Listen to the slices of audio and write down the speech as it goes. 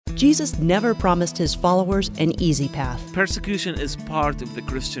Jesus never promised his followers an easy path. Persecution is part of the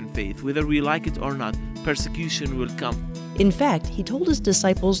Christian faith. Whether we like it or not, persecution will come. In fact, he told his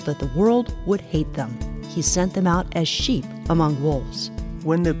disciples that the world would hate them. He sent them out as sheep among wolves.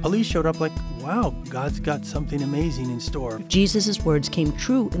 When the police showed up, wow, God's got something amazing in store. Jesus' words came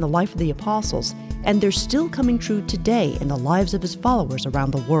true in the life of the apostles, and they're still coming true today in the lives of his followers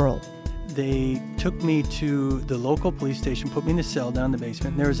around the world. They took me to the local police station, put me in a cell down in the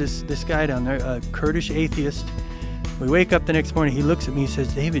basement, and there was this guy down there, a Kurdish atheist. We wake up the next morning, he looks at me and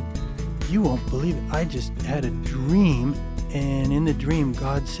says, "David, you won't believe it. I just had a dream, and in the dream,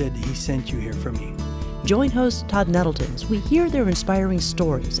 God said he sent you here for me." Join host Todd Nettleton as we hear their inspiring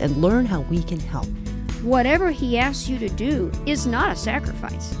stories and learn how we can help. Whatever he asks you to do is not a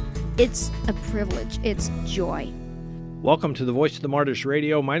sacrifice. It's a privilege. It's joy. Welcome to the Voice of the Martyrs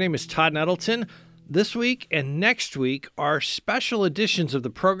Radio. My name is Todd Nettleton. This week and next week are special editions of the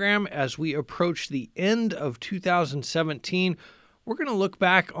program as we approach the end of 2017. We're going to look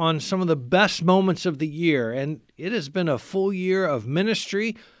back on some of the best moments of the year, and it has been a full year of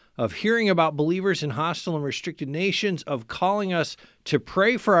ministry, of hearing about believers in hostile and restricted nations, of calling us to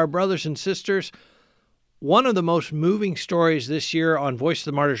pray for our brothers and sisters. One of the most moving stories this year on Voice of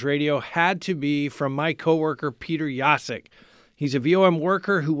the Martyrs Radio had to be from my coworker, Peter Yasik. He's a VOM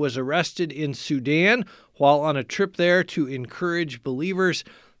worker who was arrested in Sudan while on a trip there to encourage believers.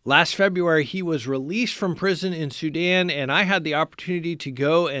 Last February, he was released from prison in Sudan, and I had the opportunity to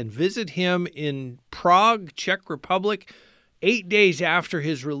go and visit him in Prague, Czech Republic, 8 days after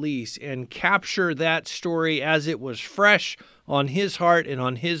his release, and capture that story as it was fresh on his heart and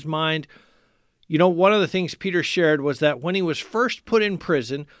on his mind. You know, one of the things Peter shared was that when he was first put in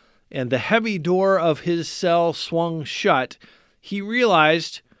prison and the heavy door of his cell swung shut, he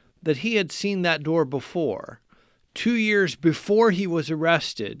realized that he had seen that door before. 2 years before he was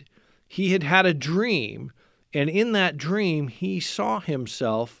arrested, he had had a dream, and in that dream, he saw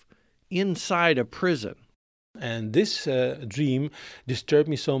himself inside a prison. And this dream disturbed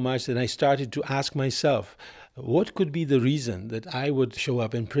me so much that I started to ask myself, what could be the reason that I would show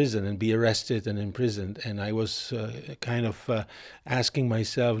up in prison and be arrested and imprisoned? And I was asking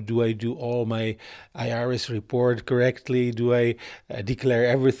myself, do I do all my IRS report correctly? Do I declare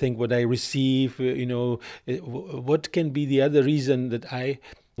everything what I receive? What can be the other reason that I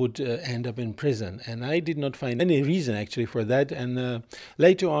would end up in prison? And I did not find any reason actually for that. And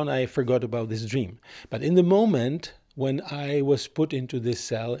later on, I forgot about this dream. But in the moment, when I was put into this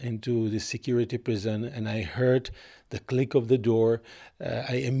cell, into this security prison, and I heard the click of the door,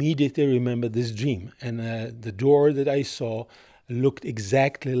 I immediately remembered this dream. And the door that I saw looked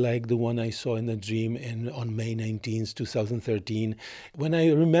exactly like the one I saw in the dream on May 19th, 2013. When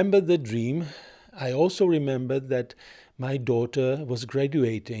I remembered the dream, I also remembered that my daughter was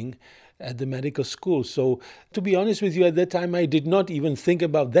graduating at the medical school. So to be honest with you, at that time, I did not even think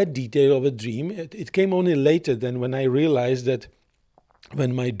about that detail of a dream. It came only later than when I realized that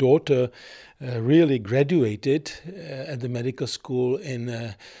when my daughter really graduated at the medical school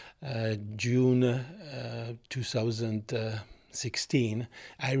in June 2016,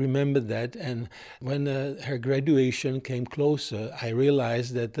 I remember that. And when her graduation came closer, I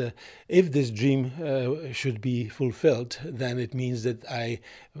realized that if this dream should be fulfilled, then it means that I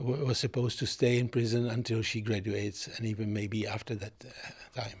was supposed to stay in prison until she graduates, and even maybe after that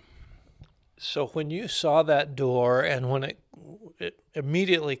time. So when you saw that door and when it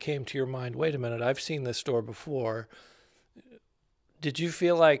immediately came to your mind, wait a minute, I've seen this door before, did you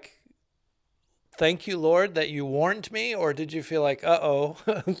feel like, thank you, Lord, that you warned me? Or did you feel like,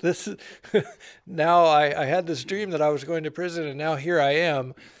 this is now I had this dream that I was going to prison and now here I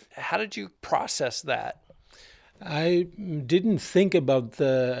am. How did you process that? I didn't think about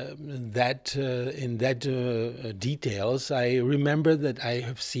that details. I remember that I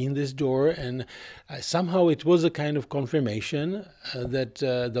have seen this door, and somehow it was a kind of confirmation that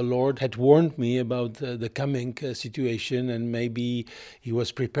the Lord had warned me about the coming situation, and maybe He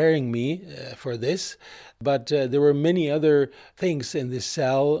was preparing me for this. But there were many other things in this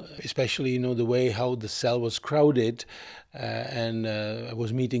cell, especially the way how the cell was crowded. And I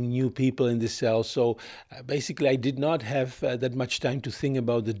was meeting new people in this cell. So basically, I did not have that much time to think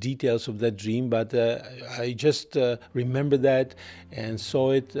about the details of that dream, but I just remember that and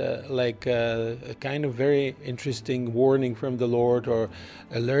saw it like a kind of very interesting warning from the Lord, or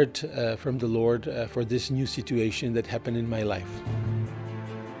alert from the Lord for this new situation that happened in my life.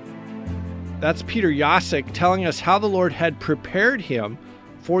 That's Peter Yasik telling us how the Lord had prepared him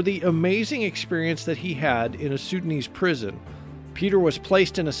for the amazing experience that he had in a Sudanese prison. Peter was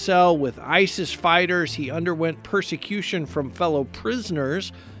placed in a cell with ISIS fighters. He underwent persecution from fellow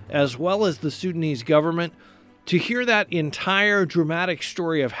prisoners as well as the Sudanese government. To hear that entire dramatic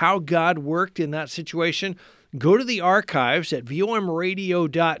story of how God worked in that situation, go to the archives at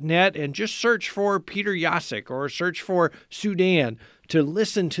vomradio.net and just search for Peter Jasek or search for Sudan to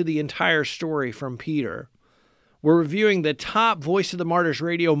listen to the entire story from Peter. We're reviewing the top Voice of the Martyrs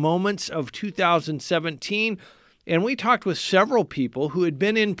radio moments of 2017, and we talked with several people who had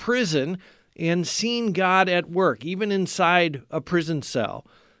been in prison and seen God at work, even inside a prison cell.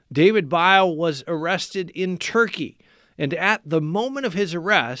 David Bile was arrested in Turkey, and at the moment of his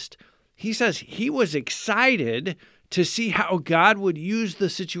arrest, he says he was excited to see how God would use the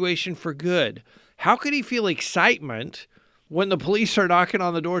situation for good. How could he feel excitement when the police are knocking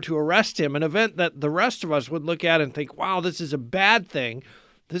on the door to arrest him, an event that the rest of us would look at and think, wow, this is a bad thing.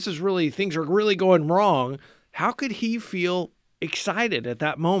 Things are really going wrong. How could he feel excited at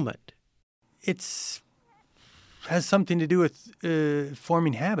that moment? It has something to do with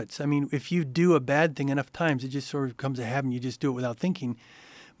forming habits. I mean, if you do a bad thing enough times, it just sort of becomes a habit and you just do it without thinking.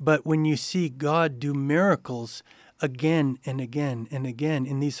 But when you see God do miracles again and again and again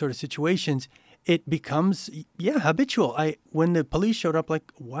in these sort of situations, it becomes, habitual. When the police showed up,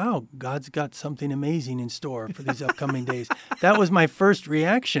 like, wow, God's got something amazing in store for these upcoming days. That was my first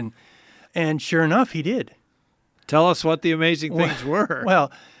reaction. And sure enough, he did. Tell us what the amazing things were.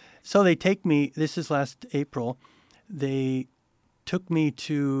 Well, so they take me, this is last April, they took me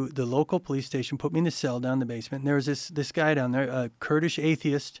to the local police station, put me in the cell down in the basement. And there was this guy down there, a Kurdish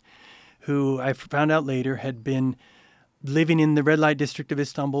atheist, who I found out later had been living in the red light district of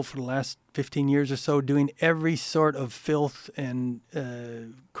Istanbul for the last 15 years or so, doing every sort of filth and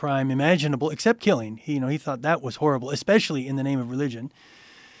crime imaginable, except killing. He thought that was horrible, especially in the name of religion.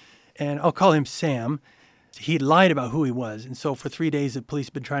 And I'll call him Sam. He lied about who he was. And so for 3 days, the police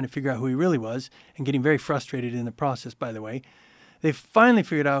had been trying to figure out who he really was and getting very frustrated in the process, by the way. They finally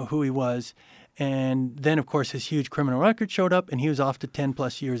figured out who he was. And then, of course, his huge criminal record showed up, and he was off to 10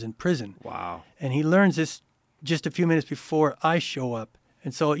 plus years in prison. Wow. And he learns this just a few minutes before I show up.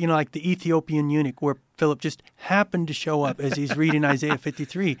 And so, like the Ethiopian eunuch where Philip just happened to show up as he's reading Isaiah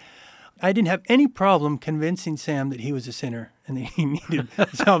 53. I didn't have any problem convincing Sam that he was a sinner and that he needed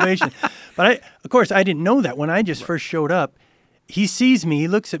salvation. But of course, I didn't know that when I just first showed up. He sees me, he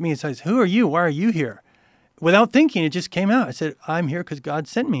looks at me and says, "Who are you? Why are you here?" Without thinking, it just came out. I said, "I'm here because God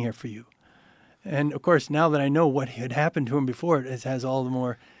sent me here for you." And of course, now that I know what had happened to him before, it has all the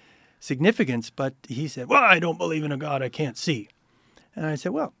more significance. But he said, "Well, I don't believe in a God I can't see." And I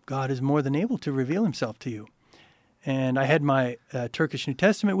said, "Well, God is more than able to reveal himself to you." And I had my Turkish New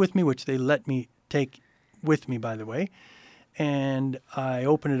Testament with me, which they let me take with me, by the way. And I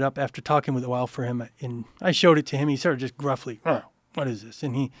opened it up after talking with a while for him. And I showed it to him. He sort of just gruffly, "Oh, what is this?"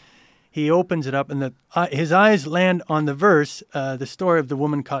 And he opens it up, and his eyes land on the verse, the story of the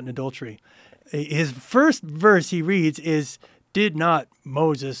woman caught in adultery. His first verse he reads is, "Did not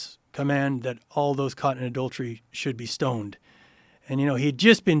Moses command that all those caught in adultery should be stoned?" And, he'd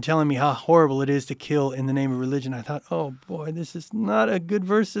just been telling me how horrible it is to kill in the name of religion. I thought, oh, boy, this is not a good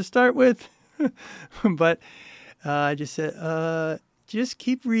verse to start with. But I just said, just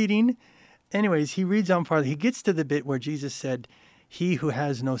keep reading. Anyways, he reads on farther. He gets to the bit where Jesus said, "He who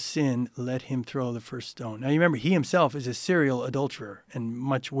has no sin, let him throw the first stone." Now, you remember, he himself is a serial adulterer and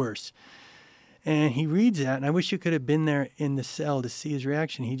much worse. And he reads that, and I wish you could have been there in the cell to see his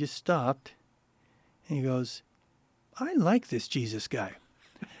reaction. He just stopped, and he goes, "I like this Jesus guy."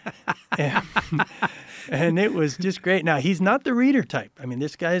 and it was just great. Now, he's not the reader type. I mean,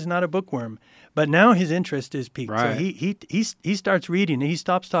 this guy is not a bookworm. But now his interest is piqued. Right. So he starts reading, and he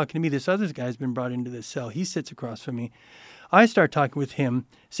stops talking to me. This other guy's been brought into this cell. He sits across from me. I start talking with him.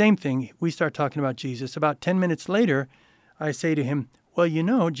 Same thing. We start talking about Jesus. About 10 minutes later, I say to him,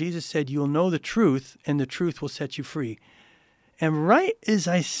 "Well, Jesus said you'll know the truth, and the truth will set you free." And right as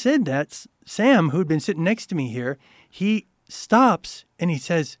I said that, Sam, who'd been sitting next to me here, he stops and he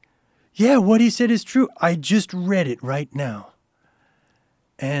says, "Yeah, what he said is true. I just read it right now."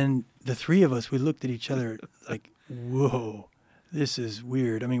 And the three of us, we looked at each other like, whoa, this is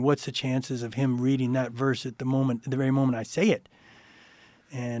weird. I mean, what's the chances of him reading that verse at the very moment I say it?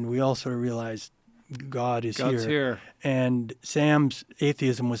 And we all sort of realized God's here. And Sam's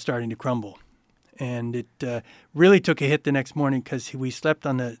atheism was starting to crumble. And it really took a hit the next morning because we slept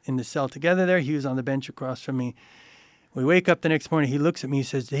in the cell together there. He was on the bench across from me. We wake up the next morning. He looks at me and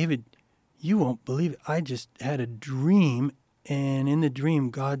says, "David, you won't believe it. I just had a dream, and in the dream,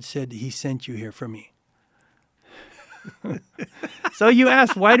 God said he sent you here for me." So you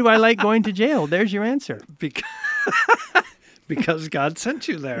asked, why do I like going to jail? There's your answer. Because God sent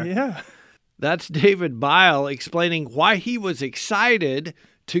you there. Yeah. That's David Bile explaining why he was excited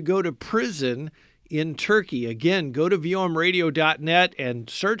to go to prison in Turkey. Again, go to vomradio.net and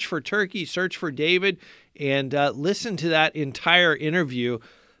search for Turkey, search for David, and listen to that entire interview.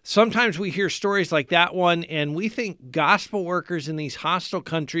 Sometimes we hear stories like that one, and we think gospel workers in these hostile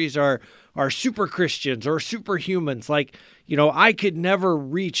countries are super Christians or superhumans. Like, I could never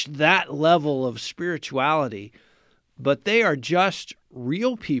reach that level of spirituality. But they are just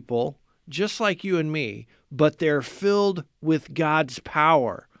real people, just like you and me, but they're filled with God's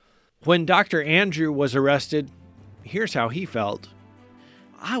power. When Dr. Andrew was arrested, here's how he felt.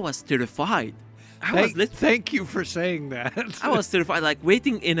 I was terrified. Thank you for saying that. I was terrified, like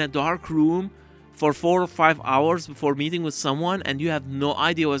waiting in a dark room for 4 or 5 hours before meeting with someone, and you have no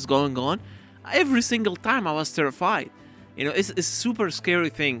idea what's going on. Every single time I was terrified. It's a super scary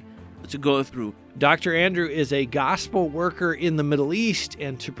thing to go through. Dr. Andrew is a gospel worker in the Middle East,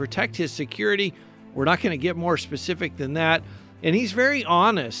 and to protect his security, we're not going to get more specific than that. And he's very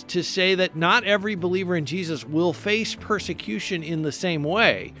honest to say that not every believer in Jesus will face persecution in the same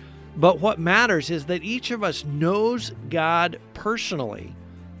way. But what matters is that each of us knows God personally,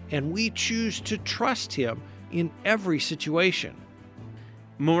 and we choose to trust him in every situation.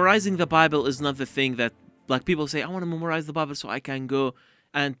 Memorizing the Bible is not the thing that, like, people say, I want to memorize the Bible so I can go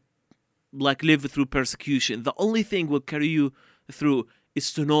and, like, live through persecution. The only thing will carry you through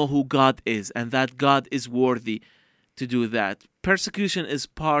is to know who God is, and that God is worthy to do that. Persecution is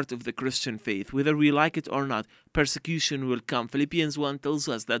part of the Christian faith. Whether we like it or not, persecution will come. Philippians 1 tells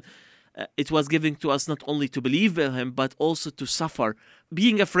us that it was given to us not only to believe in him, but also to suffer.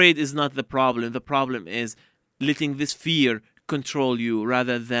 Being afraid is not the problem. The problem is letting this fear control you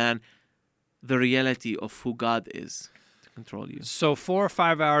rather than the reality of who God is to control you. So 4 or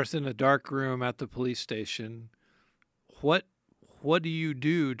 5 hours in a dark room at the police station, what do you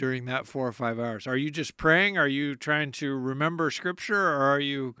do during that 4 or 5 hours? Are you just praying? Are you trying to remember scripture, or are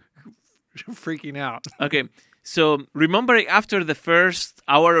you freaking out? Okay, so remembering after the first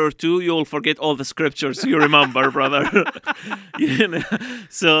hour or two, you'll forget all the scriptures you remember, brother.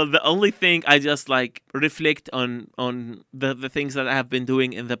 So the only thing, I just reflect on the things that I have been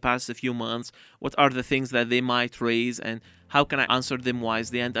doing in the past few months. What are the things that they might raise, and how can I answer them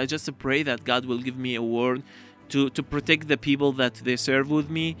wisely? And I just pray that God will give me a word to protect the people that they serve with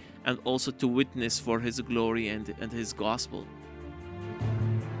me, and also to witness for his glory and his gospel.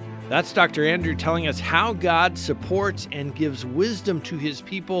 That's Dr. Andrew telling us how God supports and gives wisdom to his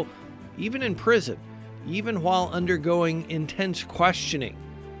people, even in prison, even while undergoing intense questioning.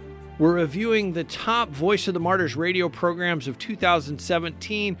 We're reviewing the top Voice of the Martyrs radio programs of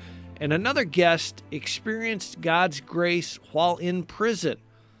 2017, and another guest experienced God's grace while in prison,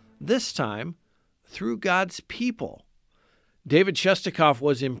 this time through God's people. David Shestakov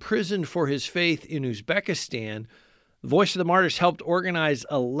was imprisoned for his faith in Uzbekistan. The Voice of the Martyrs helped organize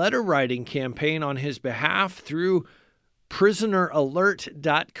a letter-writing campaign on his behalf through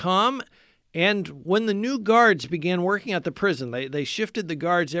prisoneralert.com. And when the new guards began working at the prison, they shifted the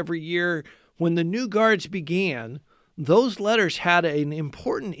guards every year. When the new guards began, those letters had an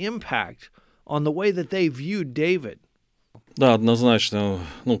important impact on the way that they viewed David. Да, однозначно.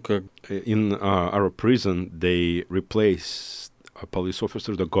 In our prison, they replace police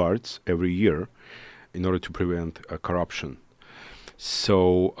officers, the guards, every year in order to prevent corruption.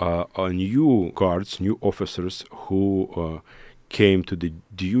 So new guards, new officers who came to the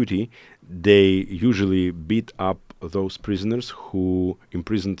duty, they usually beat up those prisoners who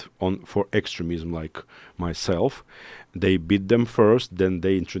imprisoned for extremism, like myself. They beat them first, then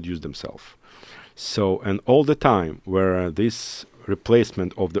they introduce themselves. So, and all the time where this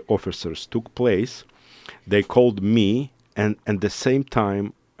replacement of the officers took place, they called me, and at the same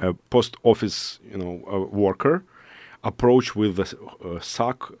time, a post office, a worker, approached with a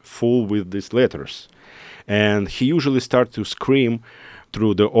sack full with these letters, and he usually started to scream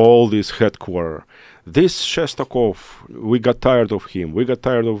through all this headquarters. This Shestakov, we got tired of him. We got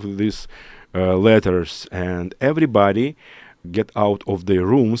tired of these letters, and everybody get out of their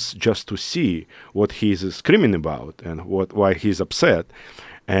rooms just to see what he's screaming about and why he's upset.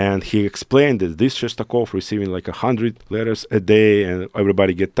 And he explained that this Shestakov receiving 100 letters a day, and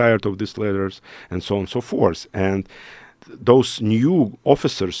everybody get tired of these letters, and so on and so forth. And those new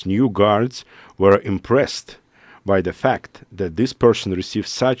officers, new guards, were impressed by the fact that this person received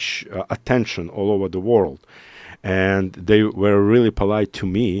such attention all over the world. And they were really polite to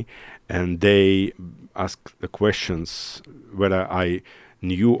me, and they asked the questions whether I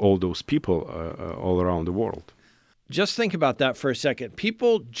knew all those people all around the world. Just think about that for a second.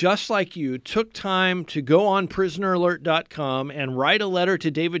 People just like you took time to go on prisoneralert.com and write a letter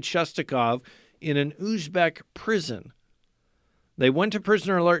to David Shestakov in an Uzbek prison. They went to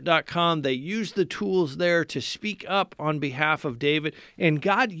prisoneralert.com. They used the tools there to speak up on behalf of David. And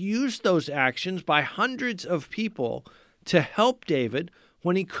God used those actions by hundreds of people to help David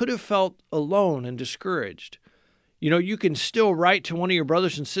when he could have felt alone and discouraged. You know, you can still write to one of your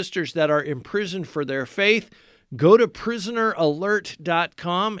brothers and sisters that are imprisoned for their faith. Go to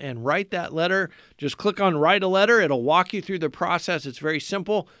prisoneralert.com and write that letter. Just click on Write a Letter. It'll walk you through the process. It's very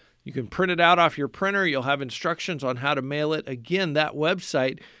simple. You can print it out off your printer. You'll have instructions on how to mail it. Again, that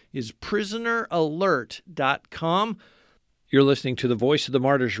website is prisoneralert.com. You're listening to the Voice of the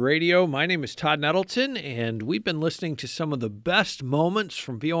Martyrs Radio. My name is Todd Nettleton, and we've been listening to some of the best moments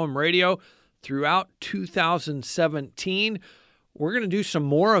from VOM Radio throughout 2017. We're going to do some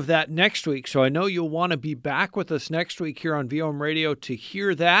more of that next week, so I know you'll want to be back with us next week here on VOM Radio to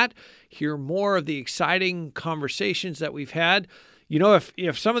hear that, hear more of the exciting conversations that we've had. You know,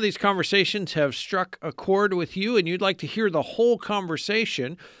 if some of these conversations have struck a chord with you and you'd like to hear the whole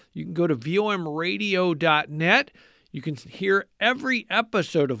conversation, you can go to vomradio.net. You can hear every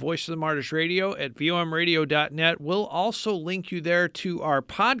episode of Voice of the Martyrs Radio at vomradio.net. We'll also link you there to our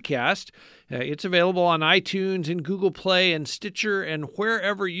podcast. It's available on iTunes and Google Play and Stitcher and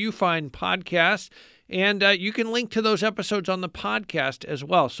wherever you find podcasts. And you can link to those episodes on the podcast as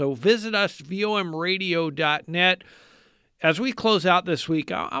well. So visit us, vomradio.net. As we close out this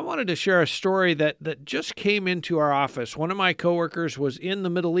week, I wanted to share a story that just came into our office. One of my coworkers was in the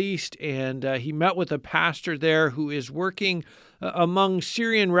Middle East, and he met with a pastor there who is working among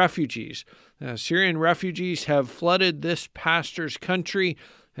Syrian refugees. Syrian refugees have flooded this pastor's country.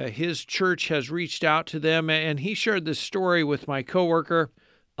 His church has reached out to them, and he shared this story with my coworker.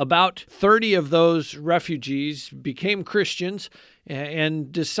 About 30 of those refugees became Christians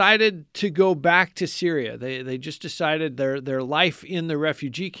and decided to go back to Syria. They just decided their life in the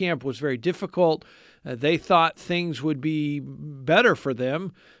refugee camp was very difficult. They thought things would be better for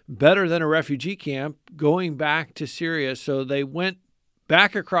them, better than a refugee camp, going back to Syria. So they went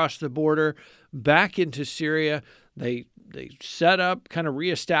back across the border, back into Syria. They set up, kind of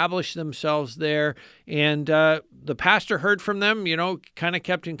reestablished themselves there. And the pastor heard from them, you know, kind of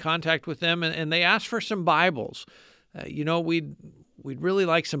kept in contact with them, and they asked for some Bibles. We'd really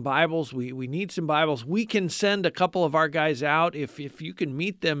like some Bibles. We need some Bibles. We can send a couple of our guys out if you can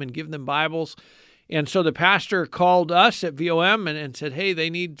meet them and give them Bibles. And so the pastor called us at VOM and said, hey, they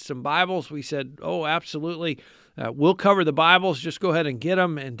need some Bibles. We said, oh, absolutely. We'll cover the Bibles. Just go ahead and get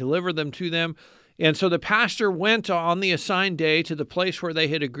them and deliver them to them. And so the pastor went on the assigned day to the place where they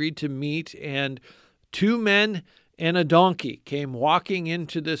had agreed to meet, and 2 men and a donkey came walking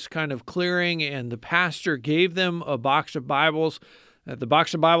into this kind of clearing, and the pastor gave them a box of Bibles. The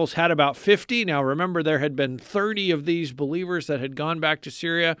box of Bibles had about 50. Now, remember, there had been 30 of these believers that had gone back to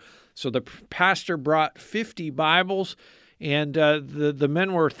Syria. So the pastor brought 50 Bibles, and the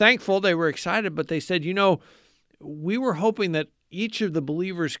men were thankful. They were excited, but they said, you know, we were hoping that each of the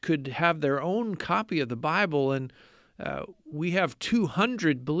believers could have their own copy of the Bible, and we have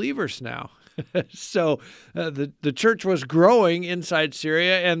 200 believers now. So the church was growing inside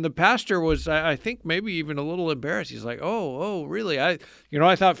Syria, and the pastor was, I think, maybe even a little embarrassed. He's like, oh, really? I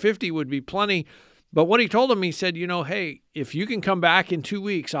thought 50 would be plenty. But what he told him, he said, you know, hey, if you can come back in 2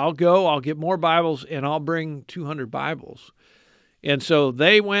 weeks, I'll get more Bibles, and I'll bring 200 Bibles. And so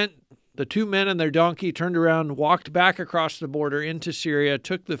they went. The 2 men and their donkey turned around, walked back across the border into Syria,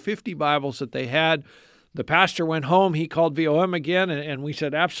 took the 50 Bibles that they had. The pastor went home. He called VOM again, and we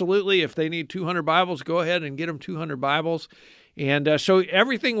said, absolutely, if they need 200 Bibles, go ahead and get them 200 Bibles. And so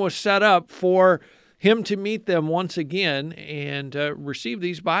everything was set up for him to meet them once again and receive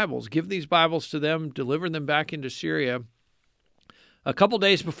these Bibles, give these Bibles to them, deliver them back into Syria. A couple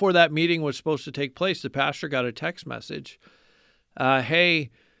days before that meeting was supposed to take place, the pastor got a text message.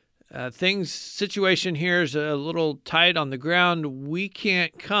 Situation here is a little tight on the ground. We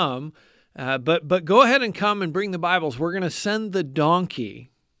can't come, but go ahead and come and bring the Bibles. We're going to send the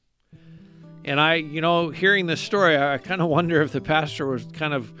donkey. And hearing this story, I kind of wonder if the pastor was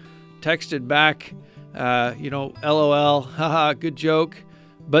kind of texted back, LOL, haha, good joke.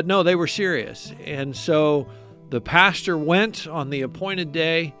 But no, they were serious. And so the pastor went on the appointed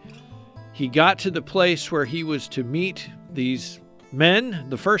day. He got to the place where he was to meet these men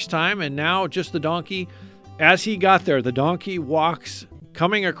the first time, and now just the donkey. As he got there, the donkey walks,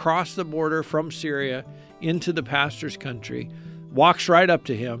 coming across the border from Syria into the pastor's country, walks right up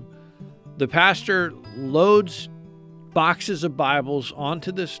to him. The pastor loads boxes of Bibles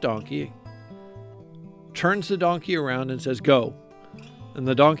onto this donkey, turns the donkey around and says, go. And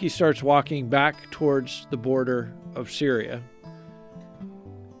the donkey starts walking back towards the border of Syria.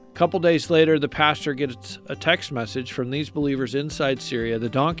 couple days later, the pastor gets a text message from these believers inside Syria. The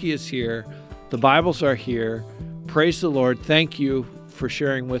donkey is here. The Bibles are here. Praise the Lord. Thank you for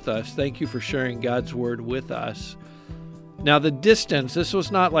sharing with us. Thank you for sharing God's word with us. Now, the distance, this was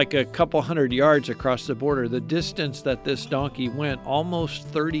not like a couple hundred yards across the border. The distance that this donkey went, almost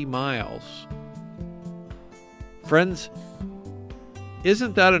 30 miles. Friends,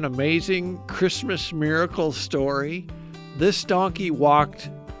 isn't that an amazing Christmas miracle story? This donkey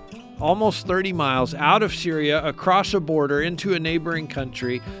walked almost 30 miles out of Syria, across a border into a neighboring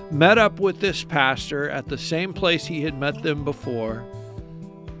country, met up with this pastor at the same place he had met them before,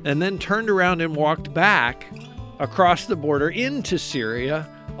 and then turned around and walked back across the border into Syria,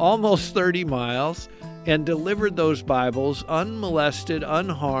 almost 30 miles, and delivered those Bibles unmolested,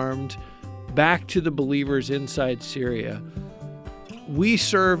 unharmed, back to the believers inside Syria. We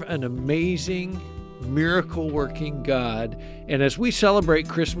serve an amazing, miracle-working God, and as we celebrate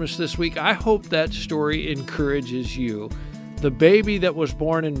Christmas this week, I hope that story encourages you. The baby that was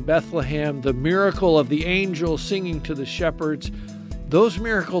born in Bethlehem, the miracle of the angel singing to the shepherds, those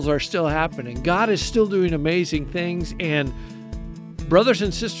miracles are still happening. God is still doing amazing things, and brothers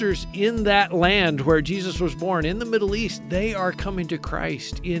and sisters in that land where Jesus was born, in the Middle East, they are coming to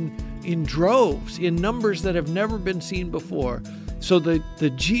Christ in droves, in numbers that have never been seen before. So the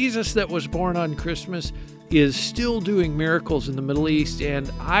Jesus that was born on Christmas is still doing miracles in the Middle East, and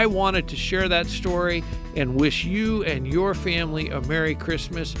I wanted to share that story and wish you and your family a Merry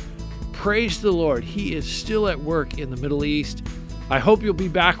Christmas. Praise the Lord. He is still at work in the Middle East. I hope you'll be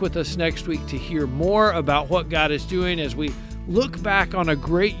back with us next week to hear more about what God is doing as we look back on a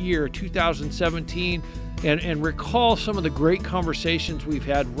great year, 2017, and recall some of the great conversations we've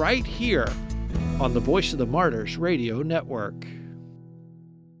had right here on the Voice of the Martyrs Radio Network.